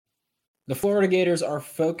The Florida Gators are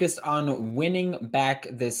focused on winning back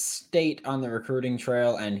the state on the recruiting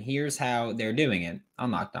trail, and here's how they're doing it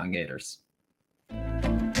on Locked On Gators.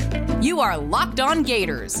 You are Locked On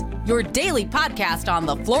Gators, your daily podcast on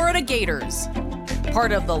the Florida Gators.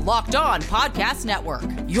 Part of the Locked On Podcast Network,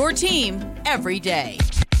 your team every day.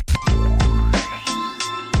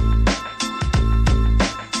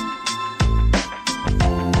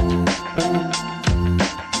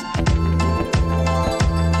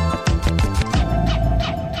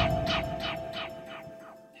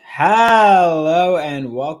 Hello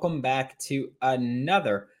and welcome back to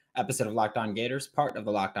another episode of Locked On Gators, part of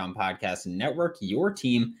the Locked On Podcast Network, your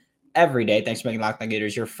team every day. Thanks for making Locked On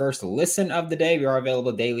Gators your first listen of the day. We are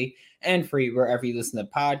available daily and free wherever you listen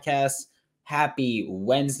to podcasts. Happy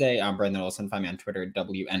Wednesday. I'm Brandon Olson. Find me on Twitter at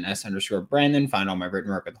WNS_Brandon. Find all my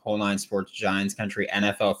written work at the Whole Nine Sports, Giants Country,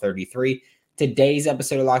 NFL 33. Today's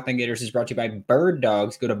episode of Locked On Gators is brought to you by Bird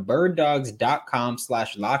Dogs. Go to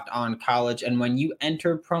birddogs.com/LockedOnCollege. And when you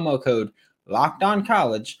enter promo code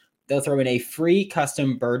LockedOnCollege, they'll throw in a free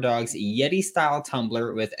custom Bird Dogs Yeti-style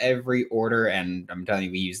tumbler with every order. And I'm telling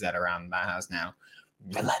you, we use that around my house now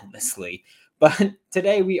relentlessly. But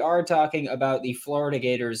today we are talking about the Florida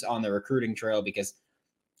Gators on the recruiting trail because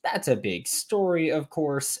that's a big story, of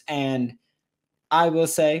course. And I will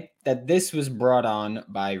say that this was brought on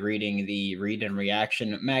by reading the Read and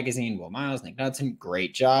Reaction magazine. Will Miles, Nick Knudsen,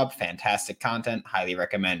 great job. Fantastic content. Highly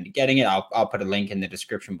recommend getting it. I'll put a link in the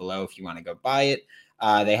description below if you want to go buy it.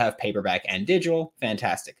 They have paperback and digital.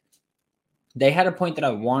 Fantastic. They had a point that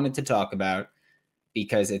I wanted to talk about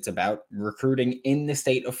because it's about recruiting in the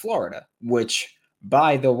state of Florida, which,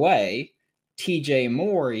 by the way, TJ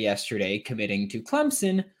Moore yesterday committing to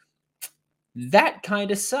Clemson, that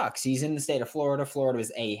kind of sucks. He's in the state of Florida. Florida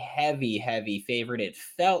was a heavy favorite, it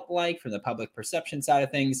felt like, from the public perception side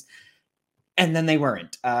of things. And then they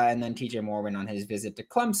weren't. And then TJ Moore went on his visit to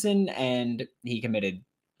Clemson, and he committed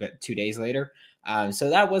 2 days later. So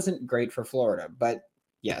that wasn't great for Florida. But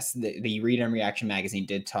yes, the Read and Reaction magazine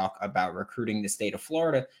did talk about recruiting the state of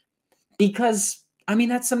Florida because, I mean,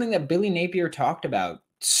 that's something that Billy Napier talked about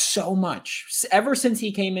so much. Ever since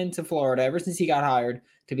he came into Florida, ever since he got hired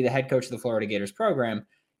to be the head coach of the Florida Gators program,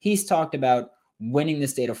 he's talked about winning the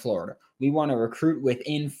state of Florida. We want to recruit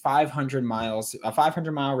within 500 miles, a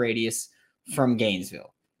 500-mile radius from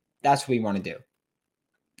Gainesville. That's what we want to do.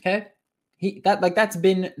 Okay? That's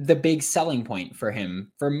been the big selling point for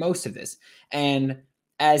him for most of this. And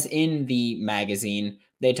as in the magazine,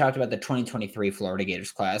 they talked about the 2023 Florida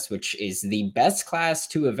Gators class, which is the best class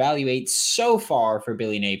to evaluate so far for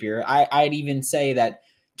Billy Napier. I'd even say that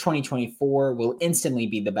 2024 will instantly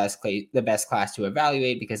be the best class to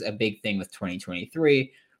evaluate because a big thing with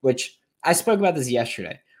 2023, which I spoke about this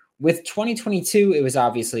yesterday. With 2022, it was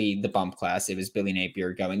obviously the bump class. It was Billy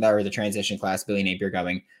Napier going, or the transition class, Billy Napier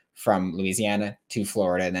going from Louisiana to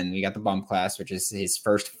Florida. And then we got the bump class, which is his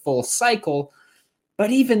first full cycle.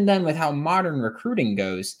 But even then, with how modern recruiting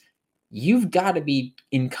goes, you've got to be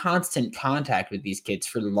in constant contact with these kids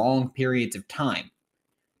for long periods of time.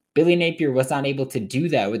 Billy Napier was not able to do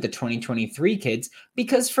that with the 2023 kids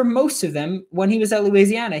because for most of them, when he was at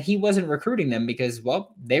Louisiana, he wasn't recruiting them because,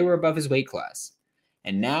 well, they were above his weight class.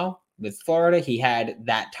 And now with Florida, he had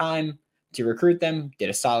that time to recruit them, did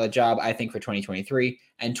a solid job, I think, for 2023.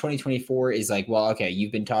 And 2024 is like, well, okay,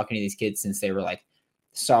 you've been talking to these kids since they were like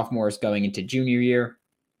sophomores going into junior year.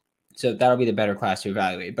 So that'll be the better class to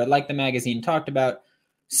evaluate. But like the magazine talked about,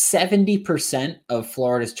 70% of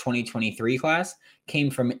Florida's 2023 class came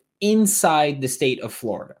from inside the state of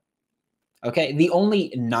Florida. Okay, the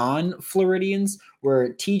only non-Floridians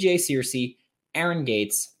were TJ Searcy, Aaron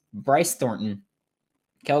Gates, Bryce Thornton,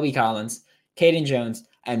 Kelby Collins, Caden Jones,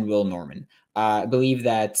 and Will Norman. I believe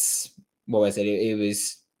that's, what was it? It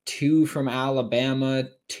was 2 from Alabama,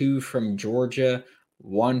 2 from Georgia,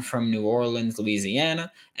 1 from New Orleans,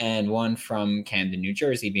 Louisiana, and 1 from Camden, New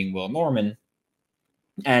Jersey, being Will Norman.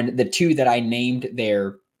 And the 2 that I named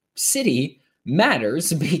their city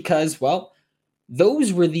matters because, well,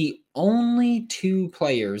 those were the only 2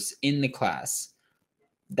 players in the class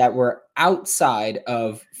that were outside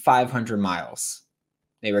of 500 miles.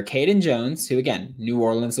 They were Caden Jones, who, again, New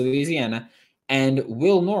Orleans, Louisiana, and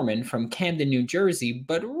Will Norman from Camden, New Jersey.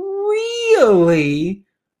 But really,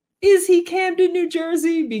 is he Camden, New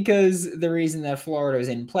Jersey? Because the reason that Florida was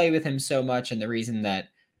in play with him so much and the reason that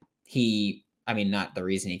not the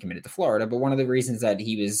reason he committed to Florida, but one of the reasons that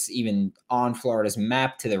he was even on Florida's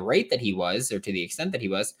map to the rate that he was, or to the extent that he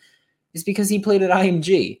was, is because he played at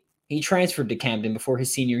IMG. He transferred to Camden before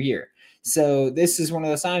his senior year. So this is one of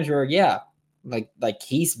those times where, yeah, like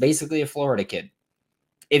he's basically a Florida kid.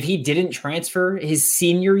 if he didn't transfer his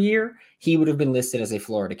senior year, he would have been listed as a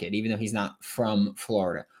Florida kid, even though he's not from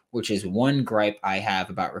Florida, which is one gripe I have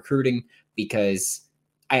about recruiting, because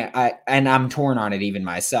I'm torn on it even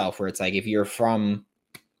myself, where it's like, if you're from,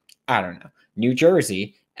 I don't know, New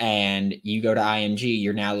Jersey, and you go to IMG,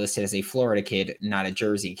 you're now listed as a Florida kid, not a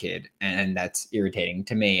Jersey kid. And that's irritating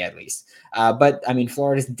to me, at least. But I mean,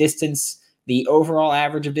 Florida's distance, the overall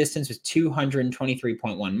average of distance was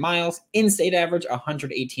 223.1 miles. In-state average,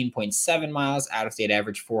 118.7 miles. Out-of-state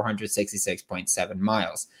average, 466.7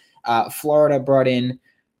 miles. Florida brought in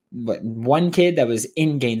one kid that was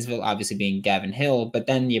in Gainesville, obviously being Gavin Hill, but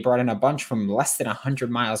then you brought in a bunch from less than 100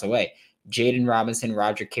 miles away. Jaden Robinson,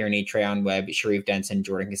 Roger Kearney, Trayon Webb, Sharif Denson,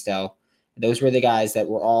 Jordan Castell. Those were the guys that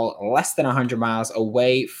were all less than 100 miles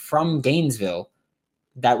away from Gainesville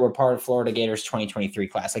that were part of Florida Gators 2023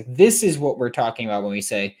 class. Like, this is what we're talking about when we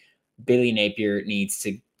say Billy Napier needs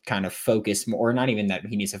to kind of focus more, or not even that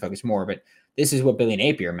he needs to focus more, but this is what Billy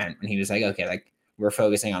Napier meant when he was like, okay, like, we're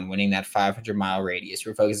focusing on winning that 500-mile radius.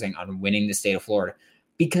 We're focusing on winning the state of Florida,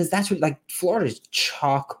 because that's what, like, Florida is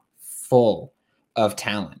chock full of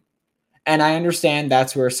talent. And I understand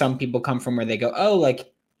that's where some people come from, where they go, oh,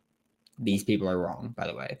 like, these people are wrong, by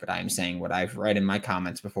the way. But I'm saying what I've read in my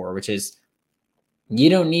comments before, which is,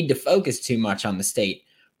 you don't need to focus too much on the state,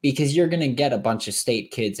 because you're going to get a bunch of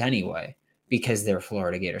state kids anyway, because they're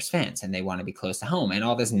Florida Gators fans and they want to be close to home and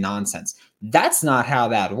all this nonsense. That's not how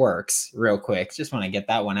that works, real quick. Just want to get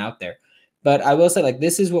that one out there. But I will say, like,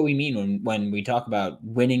 this is what we mean when we talk about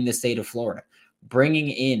winning the state of Florida, bringing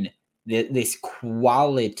in this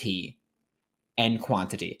quality and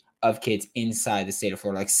quantity of kids inside the state of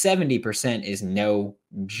Florida. Like, 70% is no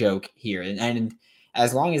joke here. And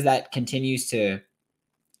as long as that continues to,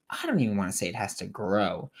 I don't even want to say it has to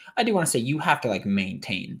grow. I do want to say you have to, like,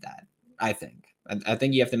 maintain that. I think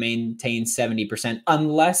you have to maintain 70%,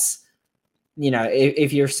 unless, you know,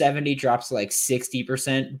 if your 70 drops to like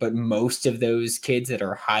 60%, but most of those kids that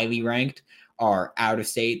are highly ranked are out of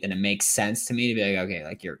state, then it makes sense to me to be like, okay,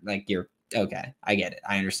 you're okay. I get it.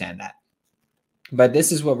 I understand that. But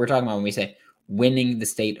this is what we're talking about when we say winning the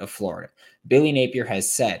state of Florida. Billy Napier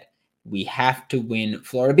has said we have to win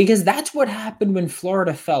Florida, because that's what happened when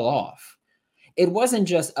Florida fell off. It wasn't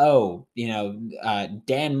just, Dan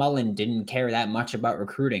Mullen didn't care that much about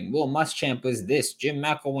recruiting. Will Muschamp was this. Jim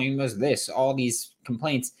McElwain was this. All these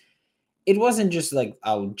complaints. It wasn't just like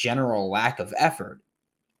a general lack of effort.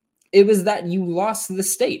 It was that you lost the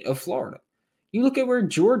state of Florida. You look at where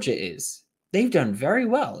Georgia is. They've done very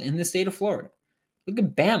well in the state of Florida. Look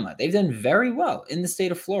at Bama. They've done very well in the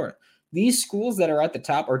state of Florida. These schools that are at the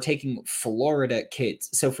top are taking Florida kids.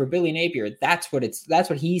 So for Billy Napier, that's what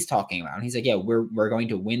he's talking about. And he's like, yeah, we're going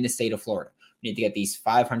to win the state of Florida. We need to get these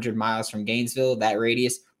 500 miles from Gainesville, that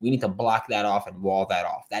radius. We need to block that off and wall that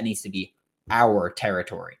off. That needs to be our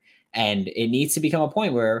territory. And it needs to become a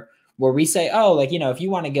point where we say, oh, like, you know, if you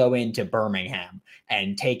want to go into Birmingham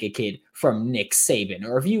and take a kid from Nick Saban,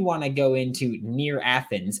 or if you want to go into near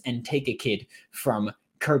Athens and take a kid from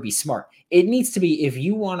Kirby Smart, it needs to be, if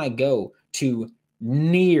you want to go to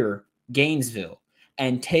near Gainesville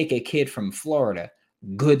and take a kid from Florida,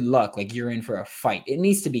 good luck. Like, you're in for a fight. It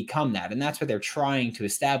needs to become that. And that's what they're trying to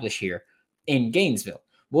establish here in Gainesville.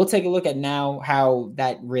 We'll take a look at now how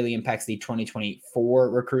that really impacts the 2024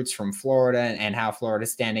 recruits from Florida and how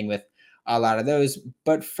Florida's standing with a lot of those.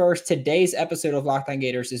 But first, today's episode of Locked On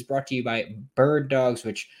Gators is brought to you by Bird Dogs,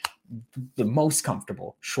 which the most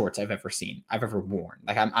comfortable shorts I've ever seen, I've ever worn.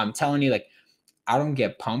 Like, I'm telling you, like, I don't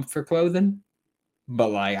get pumped for clothing,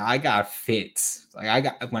 but like, I got fits.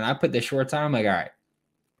 Like, when I put the shorts on, I'm like, all right,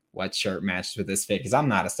 what shirt matches with this fit? Because I'm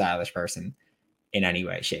not a stylish person in any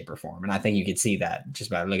way, shape, or form. And I think you can see that just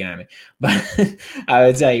by looking at me. But I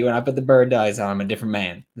would tell you, when I put the Bird Dogs on, I'm a different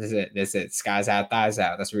man. This is it. Skies out, thighs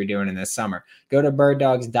out. That's what we're doing in this summer. Go to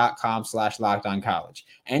birddogs.com/LockedOnCollege.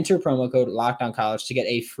 Enter promo code LockedOnCollege to get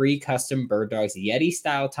a free custom Bird Dogs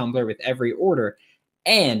Yeti-style tumbler with every order.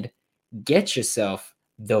 And get yourself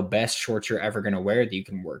the best shorts you're ever going to wear that you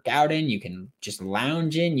can work out in, you can just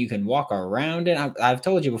lounge in, you can walk around in. I've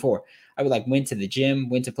told you before, I would went to the gym,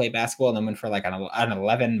 went to play basketball, and then went for an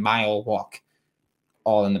 11-mile walk,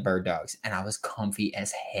 all in the Bird Dogs. And I was comfy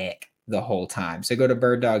as heck the whole time. So go to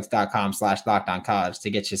birddogs.com/LockedOnCollege to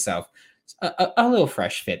get yourself a little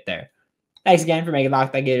fresh fit there. Thanks again for making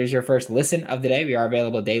Locked On Gators your first listen of the day. We are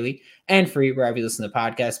available daily and free wherever you listen to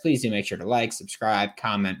podcasts. Please do make sure to like, subscribe,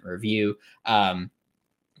 comment, review. Join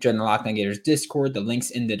the Locked On Gators Discord. The link's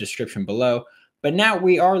in the description below. But now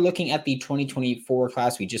we are looking at the 2024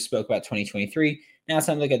 class. We just spoke about 2023. Now it's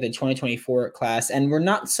time to look at the 2024 class. And we're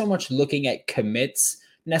not so much looking at commits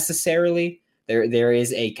necessarily. There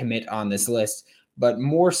is a commit on this list, but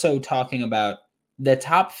more so talking about the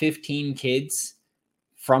top 15 kids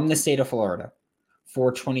from the state of Florida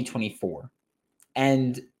for 2024.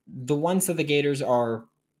 And the ones that the Gators are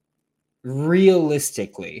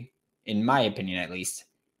realistically, in my opinion at least,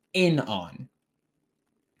 in on.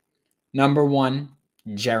 Number 1,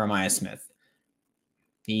 Jeremiah Smith.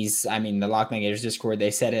 The Lockdown Gators Discord,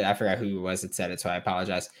 they said it. I forgot who it was that said it, so I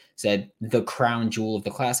apologize. Said the crown jewel of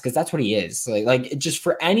the class, because that's what he is. Like just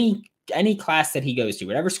for any class that he goes to,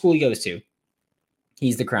 whatever school he goes to,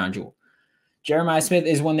 he's the crown jewel. Jeremiah Smith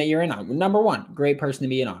is one that you're in on. Number 1, great person to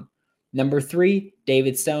be in on. Number 3,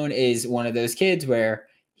 David Stone is one of those kids where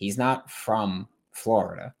he's not from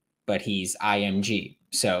Florida, but he's IMG.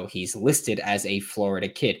 So he's listed as a Florida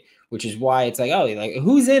kid, which is why it's like,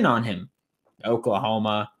 who's in on him?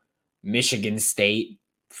 Oklahoma, Michigan State,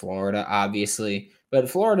 Florida, obviously. But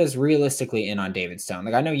Florida's realistically in on David Stone.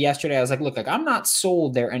 Like, I know yesterday I was like, look, I'm not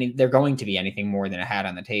sold they're going to be anything more than a hat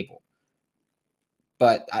on the table.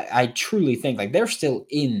 But I truly think like they're still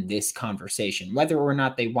in this conversation, whether or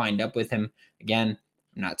not they wind up with him. Again,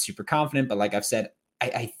 I'm not super confident, but like I've said,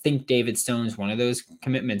 I think David Stone's one of those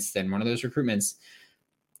commitments, then one of those recruitments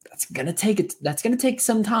that's gonna take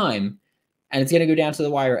some time, and it's gonna go down to the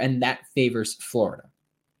wire, and that favors Florida.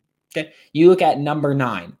 Okay, you look at number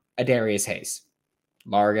 9, Adarius Hayes,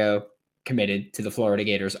 Largo, committed to the Florida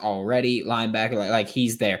Gators already, linebacker, like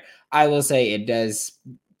he's there. I will say it does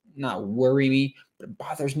not worry me, but it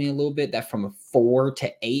bothers me a little bit that from a 4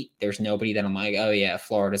 to 8, there's nobody that I'm like, oh yeah,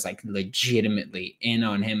 Florida's like legitimately in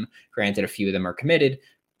on him. Granted, a few of them are committed.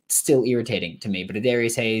 Still irritating to me, but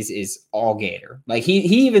Adarius Hayes is all Gator. Like he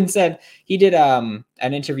even said he did an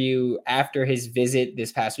interview after his visit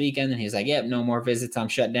this past weekend, and he's like, yep, no more visits, I'm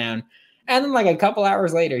shut down. And then like a couple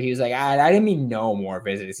hours later, he was like, I didn't mean no more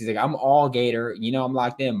visits. He's like, I'm all Gator, I'm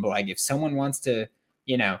locked in, but like if someone wants to,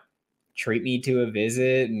 treat me to a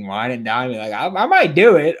visit and wine and dine me, like I might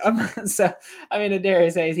do it. So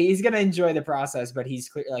Adarius Hayes, he's gonna enjoy the process, but he's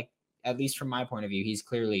clear, like at least from my point of view, he's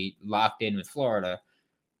clearly locked in with Florida.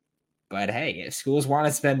 But hey, if schools want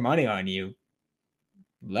to spend money on you,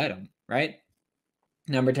 let them, right?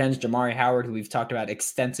 Number 10 is Jamari Howard, who we've talked about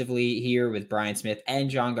extensively here with Brian Smith and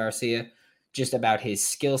John Garcia, just about his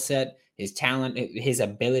skill set, his talent, his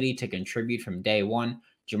ability to contribute from day one.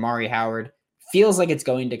 Jamari Howard feels like it's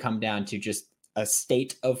going to come down to just a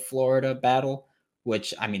state of Florida battle,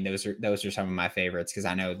 which, those are some of my favorites, because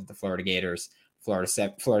I know the Florida Gators, Florida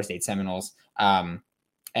State Seminoles, and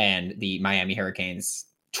the Miami Hurricanes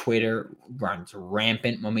Twitter runs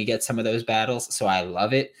rampant when we get some of those battles, so I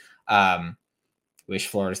love it. Wish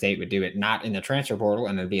Florida State would do it not in the transfer portal,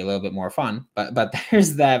 and it'd be a little bit more fun. But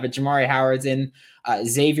there's that. But Jamari Howard's in.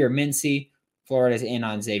 Xavier Mincy, Florida's in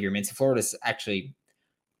on Xavier Mincy. Florida's actually,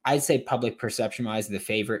 I'd say public perception-wise, the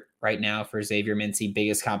favorite right now for Xavier Mincy.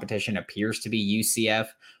 Biggest competition appears to be UCF,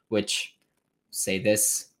 which, say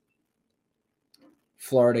this,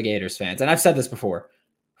 Florida Gators fans, and I've said this before,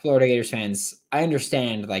 Florida Gators fans, I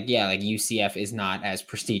understand, UCF is not as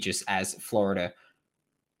prestigious as Florida,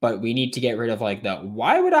 but we need to get rid of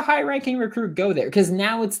why would a high-ranking recruit go there? Because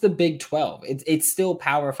now it's the Big 12. It's still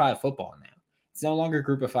Power 5 football now. It's no longer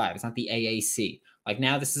Group of 5. It's not the AAC.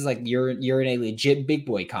 Now this is you're in a legit big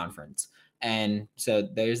boy conference. And so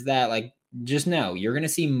there's that. Just know you're going to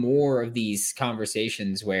see more of these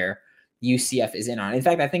conversations where UCF is in on. In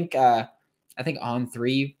fact, I think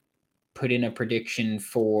On3 put in a prediction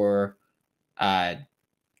for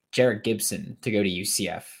Jared Gibson to go to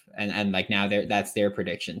UCF, and now that's their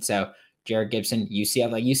prediction. So Jared Gibson,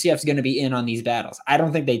 UCF, UCF's going to be in on these battles. I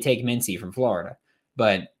don't think they take Mincy from Florida,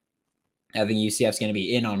 but I think UCF's going to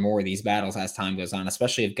be in on more of these battles as time goes on,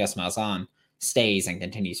 especially if Gus Malzahn stays and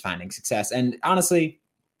continues finding success, and honestly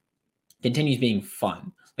continues being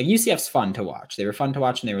fun. UCF's fun to watch. They were fun to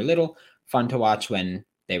watch when they were little, fun to watch when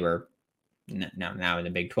they were now in the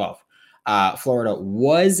Big 12. Florida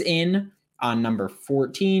was in on number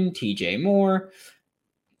 14, TJ Moore.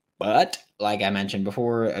 But like I mentioned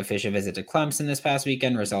before, a official visit to Clemson this past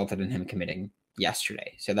weekend resulted in him committing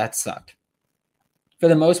yesterday. So that sucked. For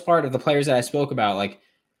the most part of the players that I spoke about,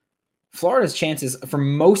 Florida's chances for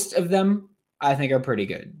most of them, I think, are pretty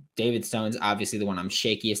good. David Stone's obviously the one I'm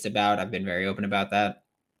shakiest about. I've been very open about that.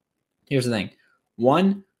 Here's the thing.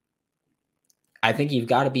 One, I think you've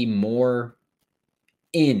got to be more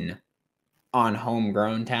in on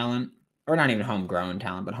homegrown talent, or not even homegrown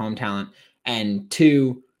talent, but home talent. And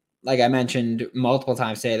two, like I mentioned multiple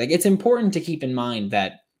times today, it's important to keep in mind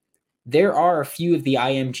that there are a few of the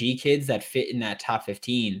IMG kids that fit in that top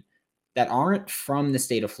 15 that aren't from the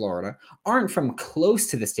state of Florida, aren't from close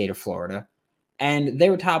to the state of Florida, And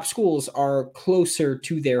their top schools are closer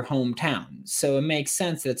to their hometown. So it makes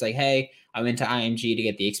sense that it's like, hey, I'm into IMG to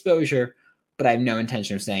get the exposure, but I have no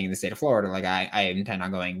intention of staying in the state of Florida. Like I intend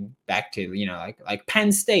on going back to, like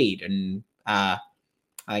Penn State and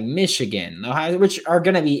like Michigan, Ohio, which are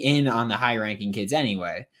going to be in on the high ranking kids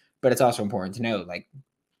anyway. But it's also important to know, like,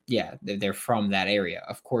 yeah, they're from that area.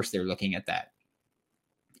 Of course, they're looking at that.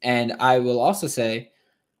 And I will also say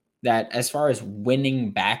that as far as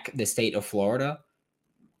winning back the state of Florida,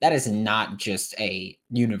 that is not just a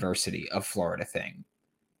University of Florida thing.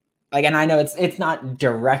 Like, and I know it's not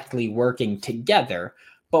directly working together,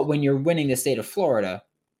 but when you're winning the state of Florida,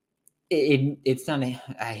 it's not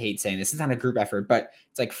I hate saying this, it's not a group effort, but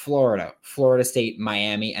it's like Florida State,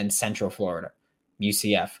 Miami, and Central Florida,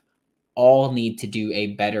 UCF, all need to do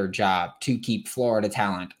a better job to keep Florida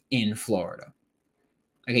talent in Florida.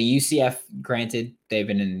 Okay, UCF, granted, they've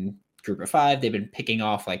been in group of 5. They've been picking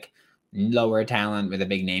off like lower talent with a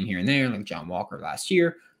big name here and there, like John Walker last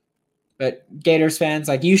year. But Gators fans,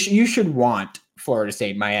 like you should want Florida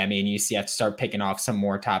State, Miami, and UCF to start picking off some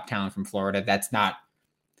more top talent from Florida. That's not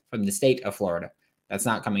from the state of Florida. That's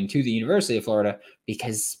not coming to the University of Florida,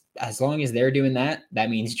 because as long as they're doing that,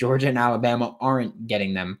 that means Georgia and Alabama aren't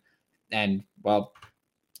getting them. And, well,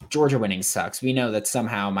 Georgia winning sucks. We know that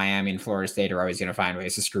somehow Miami and Florida State are always going to find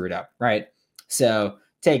ways to screw it up, right? So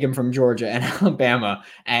take them from Georgia and Alabama,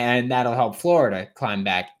 and that'll help Florida climb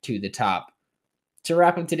back to the top. To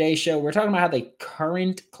wrap up today's show, we're talking about how the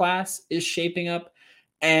current class is shaping up.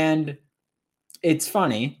 And it's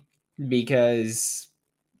funny because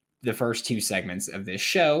the first 2 segments of this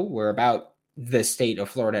show were about the state of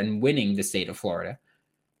Florida and winning the state of Florida.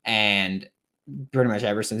 And pretty much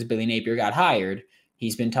ever since Billy Napier got hired,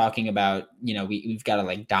 he's been talking about, we've got to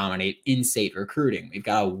like dominate in-state recruiting. We've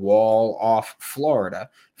got to wall off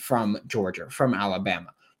Florida from Georgia, from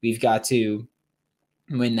Alabama. We've got to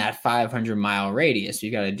win that 500-mile radius.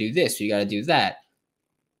 We've got to do this. We got to do that.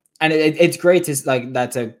 And it's great to, like,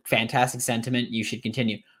 that's a fantastic sentiment. You should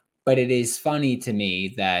continue. But it is funny to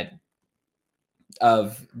me that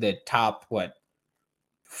of the top,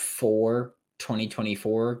 4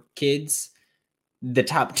 2024 kids, the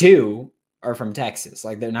top 2 are from Texas.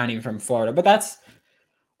 Like, they're not even from Florida. But that's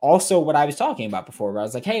also what I was talking about before, where I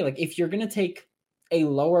was like, hey, like, if you're going to take a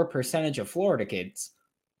lower percentage of Florida kids,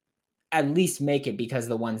 at least make it because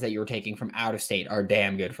the ones that you're taking from out of state are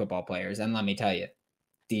damn good football players. And let me tell you,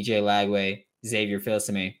 DJ Lagway, Xavier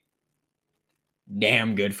Filsaime,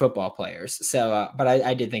 damn good football players. So, but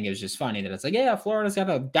I did think it was just funny that it's like, yeah, Florida's got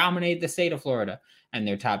to dominate the state of Florida. And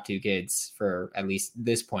their top 2 kids for at least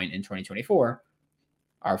this point in 2024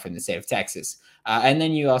 are from the state of Texas. And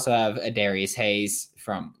then you also have Adarius Hayes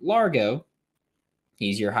from Largo.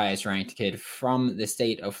 He's your highest ranked kid from the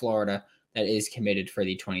state of Florida that is committed for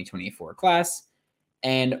the 2024 class.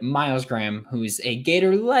 And Miles Graham, who's a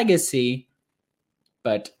Gator legacy,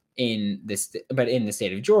 but in the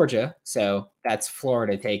state of Georgia. So that's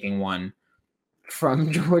Florida taking one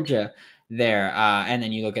from Georgia there. And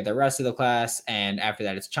then you look at the rest of the class, and after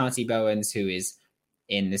that it's Chauncey Bowens, who is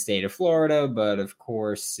in the state of Florida, but of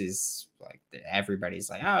course is like, everybody's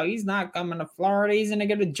like, oh, he's not coming to Florida. He's going to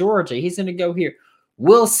go to Georgia. He's going to go here.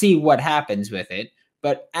 We'll see what happens with it.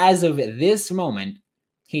 But as of this moment,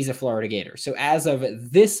 he's a Florida Gator. So as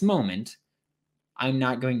of this moment, I'm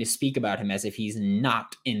not going to speak about him as if he's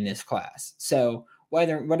not in this class. So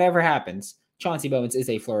whatever happens, Chauncey Bowens is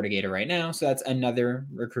a Florida Gator right now. So that's another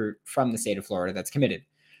recruit from the state of Florida that's committed.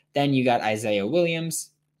 Then you got Isaiah Williams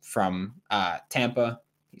from Tampa.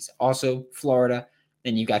 He's also Florida.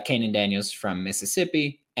 Then you got Kanan Daniels from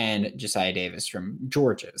Mississippi and Josiah Davis from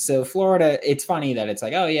Georgia. So Florida, it's funny that it's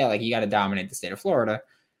like, oh yeah, like you got to dominate the state of Florida.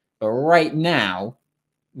 But right now,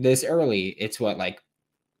 this early, it's like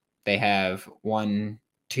they have 1,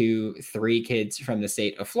 2, 3 kids from the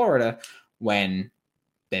state of Florida when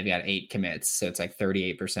they've got 8 commits. So it's like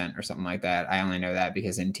 38% or something like that. I only know that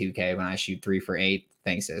because in 2K, when I shoot 3 for 8,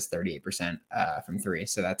 thing says 38% from 3.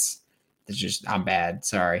 So that's just, I'm bad.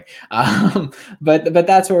 Sorry. But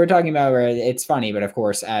that's what we're talking about, where it's funny. But of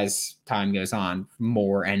course, as time goes on,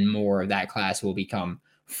 more and more of that class will become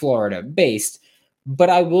Florida based. But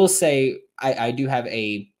I will say, I do have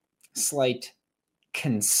a slight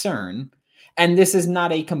concern, and this is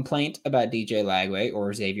not a complaint about DJ Lagway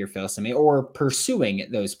or Xavier Filsaime or pursuing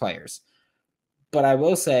those players. But I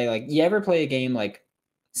will say, like, you ever play a game like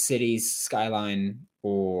Cities Skyline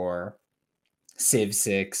or Civ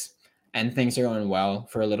 6, and things are going well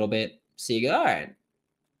for a little bit, so you go, all right,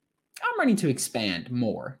 I'm ready to expand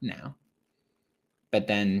more now. But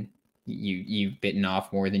then you've bitten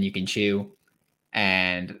off more than you can chew,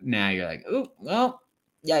 and now you're like, oh, well,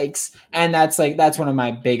 Yikes. And that's one of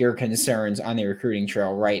my bigger concerns on the recruiting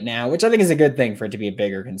trail right now, which I think is a good thing for it to be a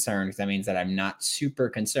bigger concern, because that means that I'm not super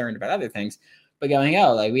concerned about other things. But going,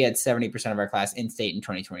 we had 70% of our class in state in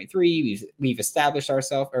 2023. We've established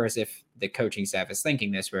ourselves, or as if the coaching staff is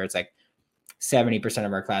thinking this, where it's like 70%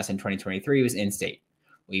 of our class in 2023 was in state.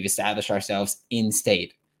 We've established ourselves in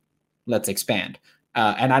state. Let's expand.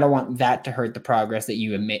 And I don't want that to hurt the progress that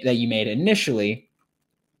you made initially.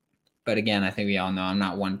 But again, I think we all know I'm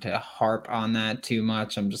not one to harp on that too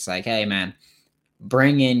much. I'm just like, hey, man,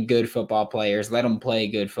 bring in good football players. Let them play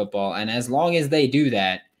good football. And as long as they do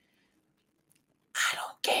that, I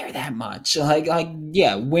don't care that much.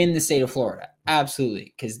 Win the state of Florida.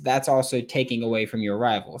 Absolutely. Because that's also taking away from your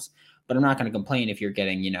rivals. But I'm not going to complain if you're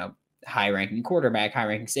getting, high-ranking quarterback,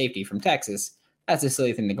 high-ranking safety from Texas. That's a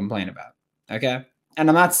silly thing to complain about. Okay? And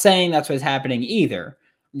I'm not saying that's what's happening either.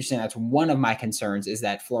 I'm just saying that's one of my concerns, is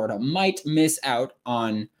that Florida might miss out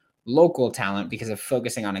on local talent because of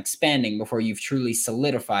focusing on expanding before you've truly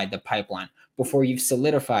solidified the pipeline, before you've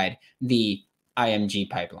solidified the IMG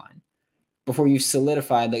pipeline, before you've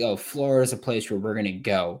solidified Florida is a place where we're going to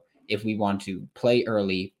go if we want to play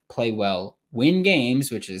early, play well, win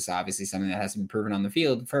games, which is obviously something that has to be proven on the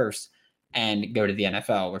field first, and go to the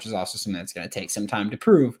NFL, which is also something that's going to take some time to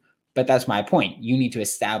prove. But that's my point. You need to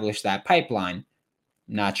establish that pipeline.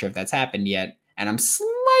 Not sure if that's happened yet, and I'm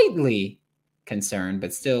slightly concerned,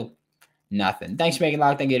 but still nothing. Thanks for making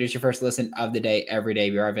Locked On Gators your first listen of the day every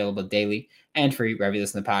day. We are available daily and free wherever you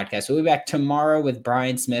listen to the podcast. We'll be back tomorrow with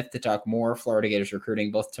Brian Smith to talk more Florida Gators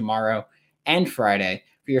recruiting, both tomorrow and Friday.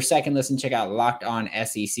 For your second listen, check out Locked On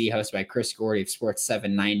SEC, hosted by Chris Gordy of Sports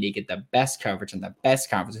 790. Get the best coverage on the best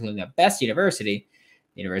conference, including the best university,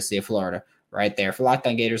 the University of Florida. Right there. For Locked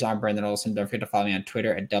On Gators, I'm Brandon Olson. Don't forget to follow me on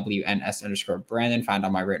Twitter at WNS_Brandon. Find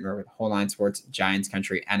all my written word with Whole Line Sports, Giants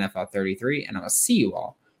Country, NFL 33, and I will see you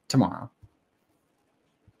all tomorrow.